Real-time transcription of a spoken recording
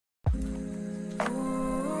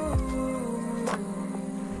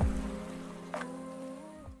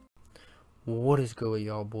What is good with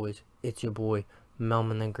y'all boys? It's your boy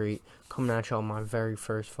melmanthegreat coming at y'all my very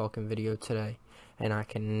first fucking video today, and I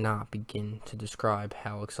cannot begin to describe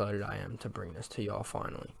how excited I am to bring this to y'all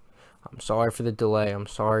finally. I'm sorry for the delay. I'm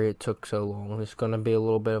sorry it took so long. This is going to be a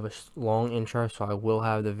little bit of a long intro, so I will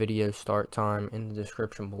have the video start time in the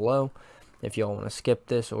description below. If y'all want to skip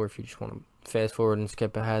this, or if you just want to fast forward and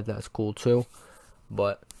skip ahead, that's cool too.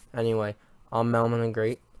 But anyway, I'm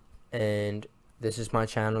melmanthegreat, and this is my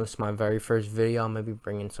channel. This is my very first video. I'm going to be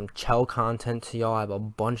bringing some chill content to y'all. I have a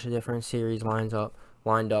bunch of different series lined up.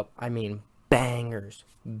 I mean, bangers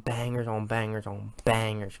on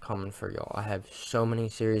bangers coming for y'all. I have so many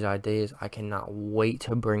series ideas. I cannot wait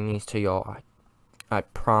to bring these to y'all. I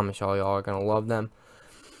promise y'all are going to love them.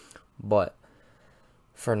 But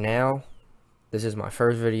for now, this is my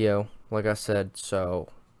first video, like I said, so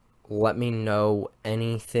let me know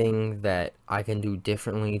anything that I can do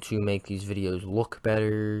differently to make these videos look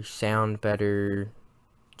better, sound better,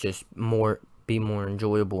 just be more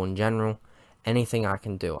enjoyable in general. Anything I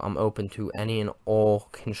can do. I'm open to any and all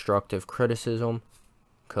constructive criticism,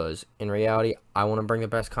 because in reality, I want to bring the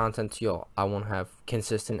best content to y'all. I want to have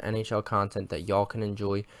consistent NHL content that y'all can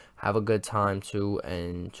enjoy, have a good time to,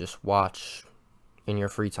 and just watch in your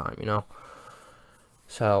free time, you know?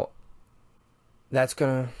 So that's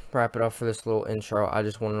gonna wrap it up for this little intro. I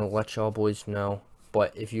just wanted to let y'all boys know.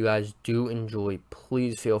 But if you guys do enjoy,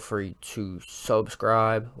 please feel free to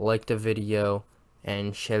subscribe, like the video,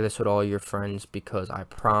 and share this with all your friends, because I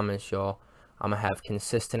promise y'all I'm gonna have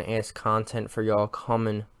consistent ass content for y'all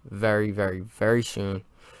coming very soon.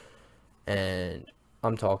 And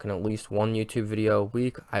I'm talking at least one YouTube video a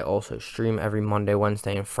week. I also stream every Monday,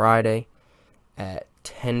 Wednesday, and Friday at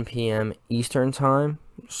 10 p.m. Eastern time.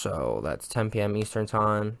 So that's 10 p.m. Eastern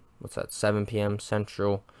time. What's that? 7 p.m.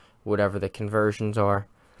 Central, whatever the conversions are.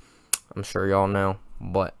 I'm sure y'all know.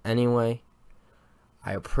 But anyway,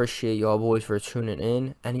 I appreciate y'all boys for tuning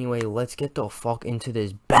in. Anyway, let's get the fuck into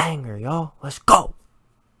this banger, y'all. Let's go.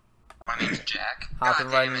 My name's Jack. Hopping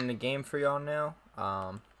right in the game for y'all now.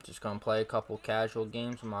 Just gonna play a couple casual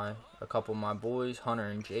games with a couple of my boys, Hunter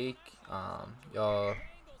and Jake. Y'all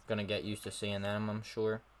gonna get used to seeing them, I'm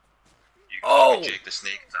sure. You can call me Jake the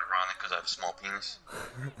Snake. It's ironic because I have a small penis.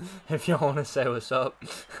 If y'all want to say what's up.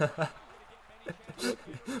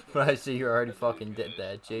 But I see you already fucking did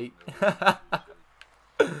that, Jake.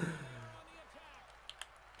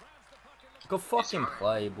 Go fucking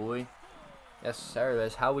play, boy. Yes, sir.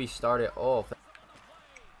 That's how we started off.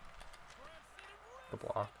 The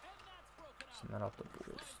block. Send that off the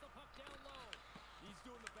boards.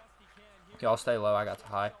 Okay, I'll stay low. I got to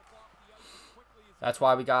high. That's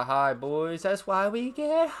why we got high, boys. That's why we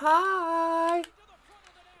get high.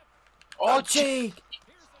 Oh, Jake.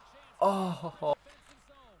 Oh.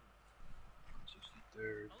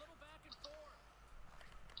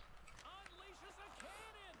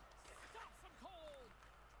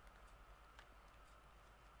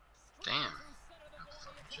 Damn.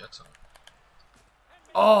 Jets on.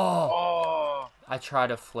 Oh. I tried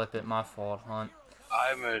to flip it. My fault, Hunt.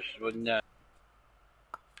 I almost wouldn't know.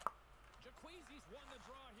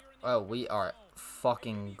 Oh, we are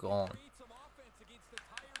fucking gone.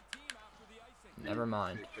 Never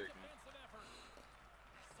mind.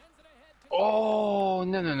 Oh,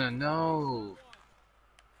 no.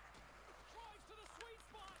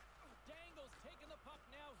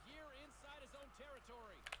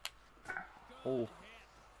 Oh.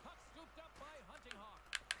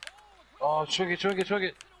 Oh, swing it. I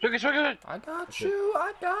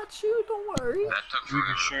got you, don't worry. That took You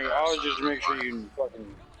can shoot. I was just make sure you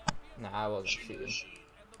fucking. Nah, I wasn't shooting.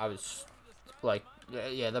 I was like,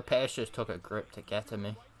 yeah, the pass just took a grip to get to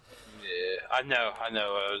me. Yeah, I know. I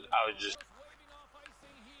was just.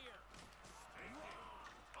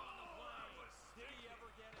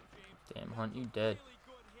 Damn, Hunt, you dead.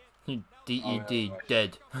 You D-E-D,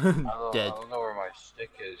 dead. I Dead. don't know where my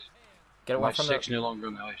stick is. Get one My from stick's the. no longer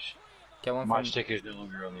on the ice. Get one My from. stick is no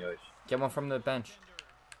longer on the ice. Get one from the bench.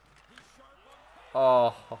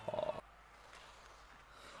 Oh.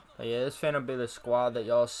 But yeah, this finna be the squad that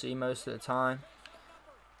y'all see most of the time.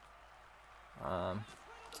 Oh,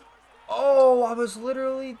 I was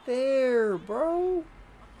literally there, bro.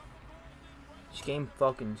 This game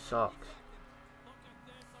fucking sucks.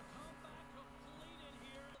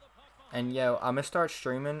 And yo, I'm gonna start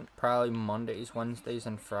streaming probably Mondays, Wednesdays,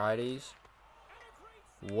 and Fridays.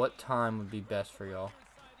 What time would be best for y'all?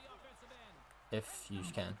 If you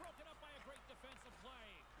can.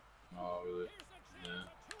 Oh, really? Yeah.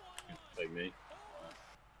 Like me.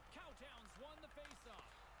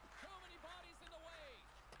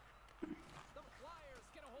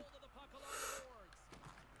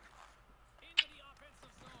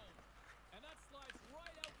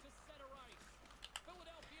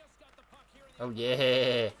 Oh,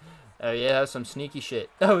 yeah. Oh, yeah, that was some sneaky shit.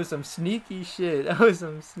 That was some sneaky shit. That was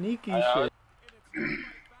some sneaky shit.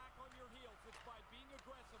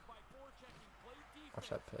 Watch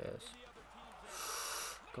that pass.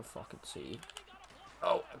 Good fucking see.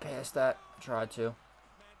 Oh, I passed that. Tried to.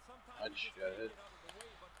 I just got it.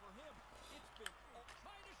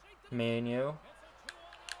 Me and you.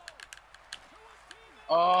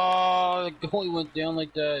 Oh, the goalie went down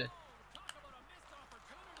like that.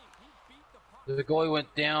 The goalie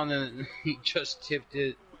went down and he just tipped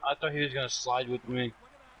it. I thought he was gonna slide with me.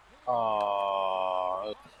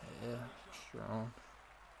 Oh. Yeah, strong.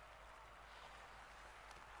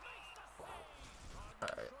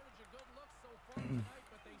 Alright.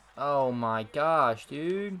 Oh my gosh,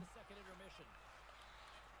 dude.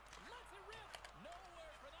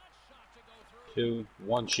 2,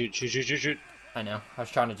 1, shoot, shoot, shoot, shoot, shoot. I know. I was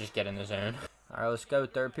trying to just get in the zone. Alright, let's go.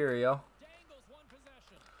 Third period, yo.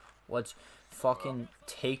 Let's fucking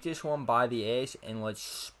take this one by the ace and let's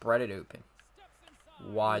spread it open.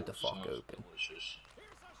 Wide the fuck open. Delicious.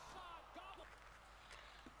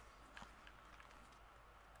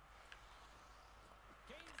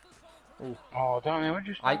 Ooh. Oh, damn, man, what'd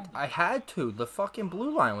you stop? I had to. The fucking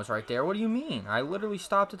blue line was right there. What do you mean? I literally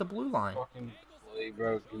stopped at the blue line. Fucking play,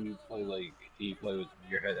 bro. Can you play like? Can you play with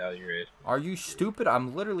your head out of your ass? Are you stupid?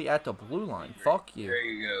 I'm literally at the blue line. Fuck you. There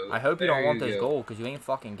you go. I hope you don't want this go. goal because you ain't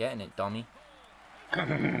fucking getting it, dummy.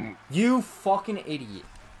 You fucking idiot.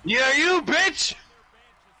 Yeah, you bitch!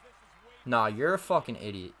 Nah, you're a fucking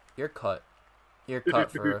idiot. You're cut. You're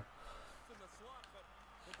cut for.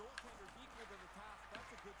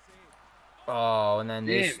 Oh, and then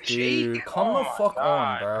this Damn, dude. Jake. Come the Oh fuck my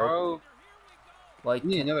on, God, bro. Like. You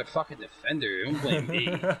need another fucking defender. Don't blame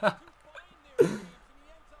me.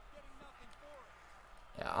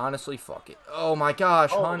 Yeah, honestly, fuck it. Oh my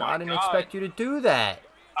gosh, Oh hon, my I didn't God. expect you to do that.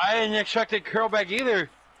 I didn't expect it curl back either.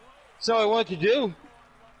 So I wanted to do.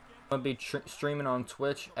 I'm going to be streaming on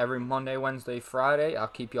Twitch every Monday, Wednesday, Friday. I'll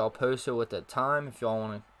keep y'all posted with the time. If y'all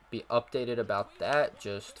want to be updated about that,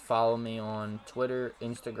 just follow me on Twitter,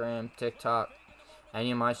 Instagram, TikTok,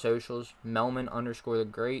 any of my socials.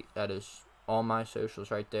 melman_the_great. That is all my socials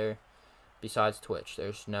right there. Besides Twitch,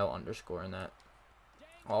 there's no underscore in that.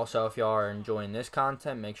 Also, if y'all are enjoying this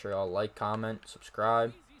content, make sure y'all like, comment,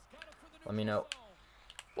 subscribe. Let me know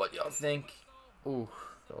what y'all think. Ooh,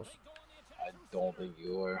 those. I don't think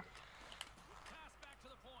you are.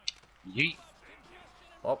 Yeet.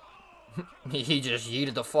 Oh, he just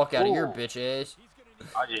yeeted the fuck out of your Ooh. bitch ass.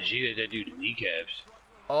 I just yeeted that dude's kneecaps.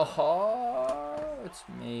 Oh, it's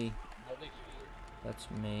me. That's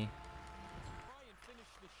me.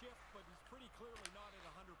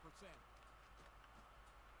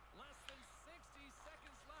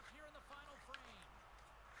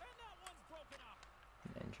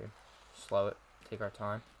 Injured. Slow it. Take our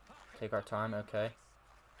time. Take our time. Okay.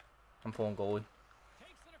 I'm pulling goalie.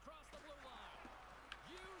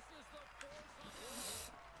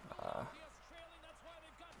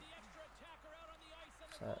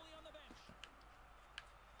 Set.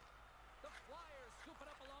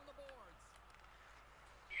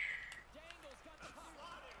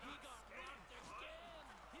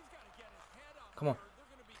 Come on.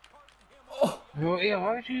 Oh, yeah,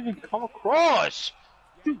 why did you even come across?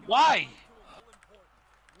 Dude, why?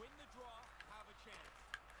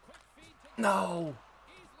 No.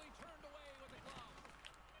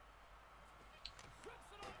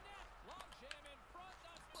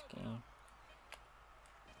 This game.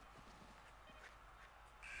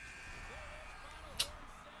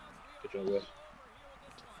 Good job, guys.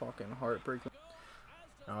 Fucking heartbreaking.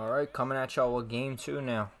 Alright, coming at y'all with game 2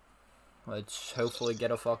 now. Let's hopefully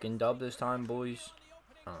get a fucking dub this time, boys.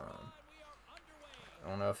 I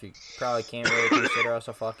don't know if you probably can't really consider us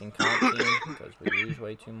a fucking comp team because we lose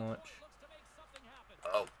way too much.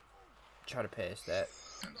 Oh, try to pass that.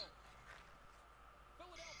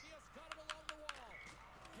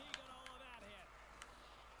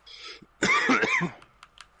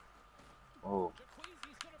 Oh.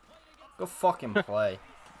 Go fucking play.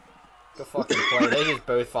 Go fucking play. They just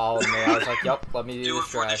both followed me. I was like, yup, let me do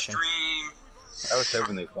distraction. I was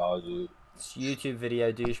hoping they followed you. It's YouTube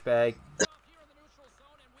video, douchebag.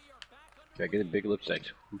 Can I get a big lipstick?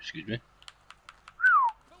 Ooh, excuse me.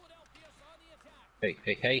 Hey,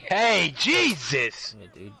 hey, hey, hey! Jesus! Yeah,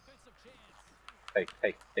 dude. Hey,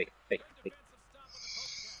 hey, hey, hey, hey.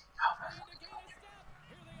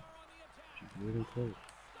 She's really close.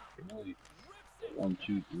 Really. 1,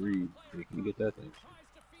 2, 3. Hey, can you get that thing?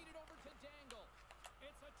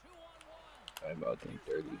 I about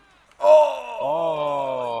 30.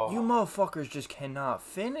 Oh! You Oh. motherfuckers just cannot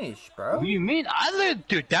finish, bro. What do you mean?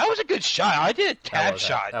 Dude, that was a good shot. I did a tap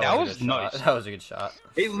shot. That was a good nice. shot. That was a good shot.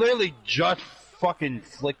 He literally just fucking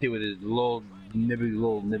flicked it with his little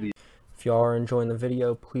nibby. If y'all are enjoying the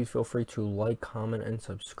video, please feel free to like, comment, and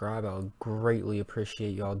subscribe. I would greatly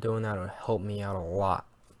appreciate y'all doing that. It would help me out a lot.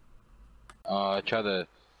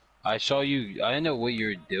 I saw you. I didn't know what you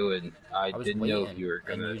were doing. I didn't know if you were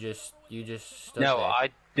gonna. And you just stood No, there. I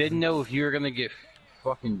didn't know if you were gonna get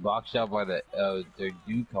fucking boxed out by the their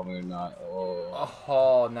dude coming or not.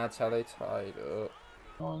 Oh, and that's how they tied up.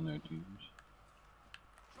 Oh no, dude.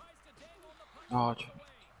 Oh,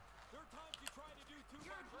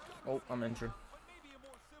 Oh, I'm injured.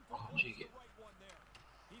 oh, jig it.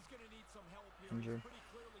 Injured.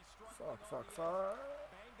 Fuck.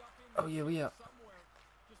 Oh yeah, we up.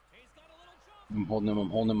 I'm holding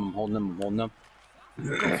him.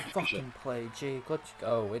 Fucking play, Jake. Let's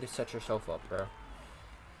go. Way to set yourself up, bro.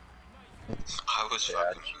 I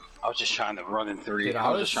was just trying to run in three. Dude,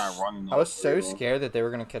 I was just trying to run in I was so scared that they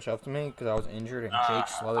were gonna catch up to me because I was injured and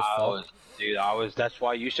Jake's slow as fuck. Dude, that's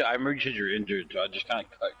why you said. I remember you said you're injured, so I just kind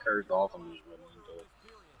of curved off and just went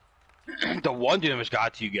into it. The one dude almost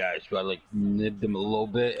got to you guys, but I like nibbed him a little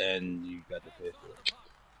bit, and you got the face.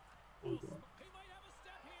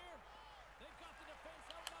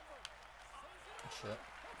 Shit.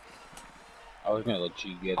 I was gonna let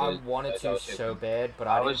you get it. I wanted to so bad, but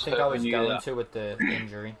I didn't think I was going to with the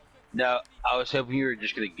injury. No, I was hoping you were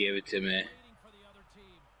just gonna give it to me.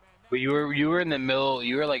 But you were in the middle.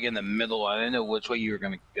 You were like in the middle. I didn't know which way you were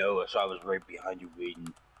gonna go, so I was right behind you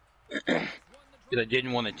waiting. Because I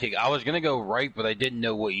didn't want to take. I was gonna go right, but I didn't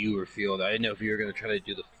know what you were feeling. I didn't know if you were gonna try to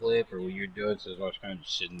do the flip or what you were doing, so I was kind of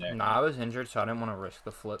just sitting there. Nah, I was injured, so I didn't want to risk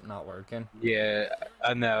the flip not working. Yeah,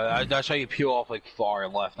 I know. I saw you peel off like far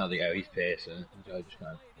left, and I was like, oh, he's passing. So I just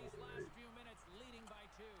kind of.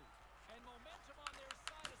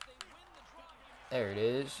 There it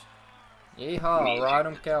is. Yeehaw, ride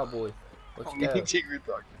 'em, cowboy. Let's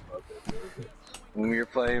go. When we were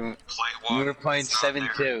playing, we were playing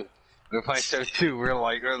 7-2. We were playing 7-2. We're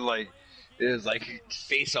like, it was like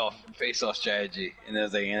face off strategy, and it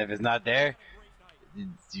was like, and if it's not there,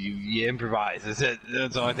 you improvise. That's it.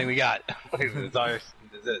 That's the only thing we got. That's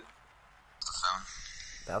it.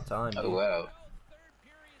 About time. Oh wow!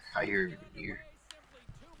 I hear here.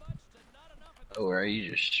 Oh, right,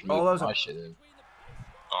 you just smoked my shit in.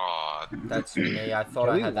 Oh, that's me. I thought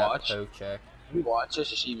I had that poke check. Can we watch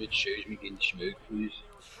this to see if it shows me getting smoked, please?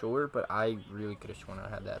 Sure, but I really could have sworn I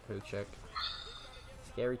had that poke check.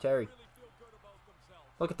 Scary Terry.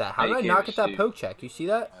 Look at that. How did I not get that poke check? You see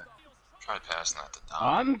that? Try passing that to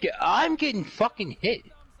Dom. I'm getting fucking hit.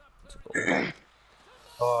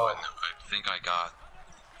 Oh, I think I got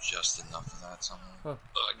just enough of that somewhere. Huh.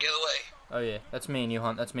 Get away. Oh yeah, that's me and you,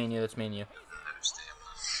 Hunt. That's me and you. That's me and you. No stamina.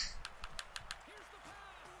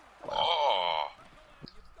 Oh.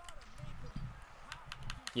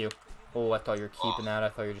 You. Oh, I thought you were keeping that. I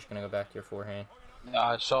thought you were just gonna go back to your forehand.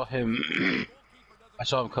 I saw him. I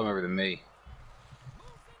saw him come over to me.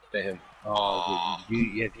 To him. Oh,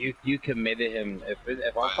 you committed him.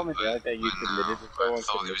 If I'm coming down there, you committed to someone. I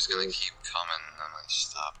thought he was gonna keep coming, and then I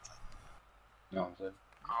stopped. No, I'm saying.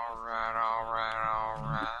 Alright.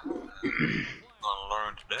 Gonna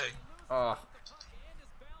learn today. Oh.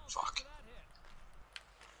 Fuck.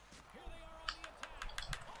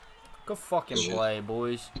 Go fucking play,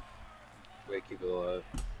 boys. Wait, keep it alive.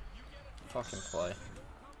 Fucking play.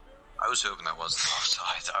 I was hoping that wasn't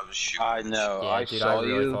offside. I was shooting. I know. Yeah, dude, I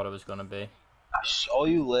really thought it was gonna be. I saw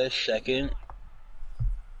you last second.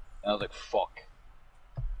 And I was like, fuck.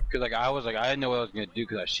 Cause like I didn't know what I was gonna do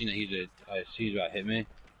because I seen that he was about to hit me.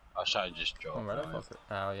 I was trying to just draw. Oh,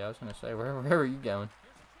 oh yeah, I was gonna say, where were you going?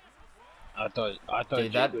 I thought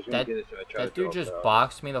dude, Jake was gonna get it, so I tried that dude just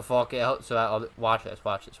boxed me the fuck out. So that watch this.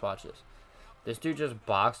 This dude just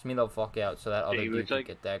boxed me the fuck out so that other dude could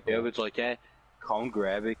get that goal. Yeah, it's like that. Come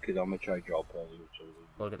grab it, cause I'm gonna try to draw probably.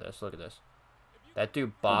 Look at this. That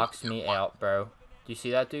dude boxed me out, bro. Do you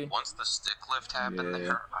see that, dude? Once the stick lift happened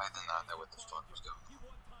there, I did not know what the fuck was going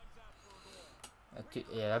on.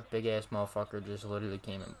 Yeah, that big ass motherfucker just literally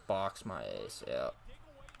came and boxed my ass out.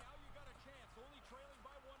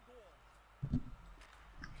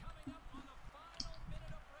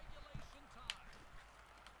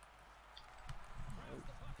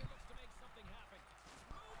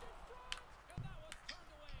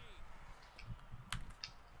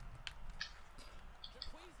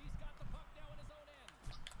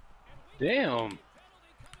 Damn.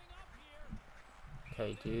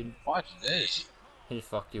 Okay, dude. Watch this. He just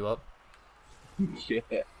fucked you up. Yeah.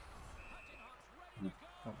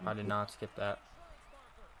 Oh, I did not skip that.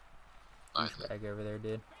 Bag over there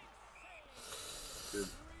did. Good.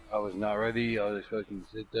 I was not ready. I was expecting to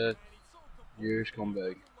sit that. Yours come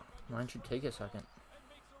back. Why don't you take a second?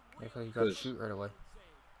 Because you got to shoot right away.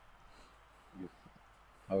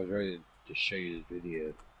 I was ready to show you this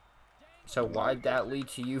video. So why'd that lead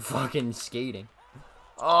to you fucking skating?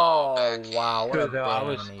 Oh wow, what a bad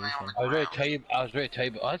animation. I was ready to tell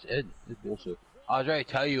you. But that's it. It's bullshit. I was ready to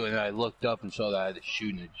tell you, and then I looked up and saw that I had to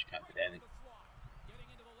shoot, and I just kind of panicked.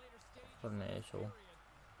 What an asshole.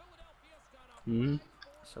 Hmm.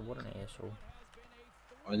 So what an asshole.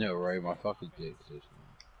 I know, right? My fucking dick.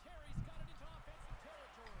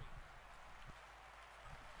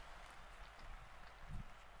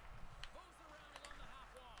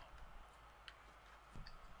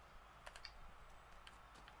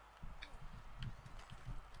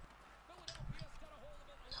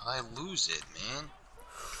 I lose it,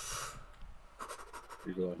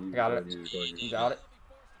 man. Got it. You got it.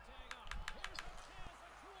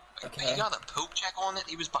 Okay. He got a poke check on it.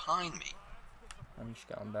 He was behind me. I'm just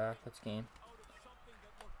going back. Let's game.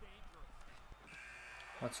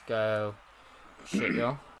 Let's go. Shit,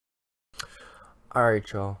 y'all.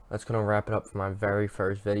 Alright, y'all. That's going to wrap it up for my very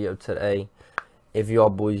first video today. If y'all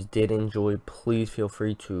boys did enjoy, please feel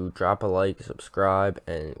free to drop a like, subscribe,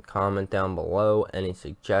 and comment down below. Any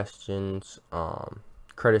suggestions,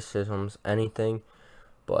 criticisms, anything.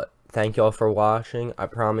 But thank y'all for watching. I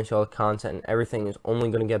promise y'all the content and everything is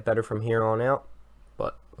only going to get better from here on out.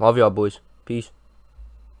 But love y'all boys. Peace.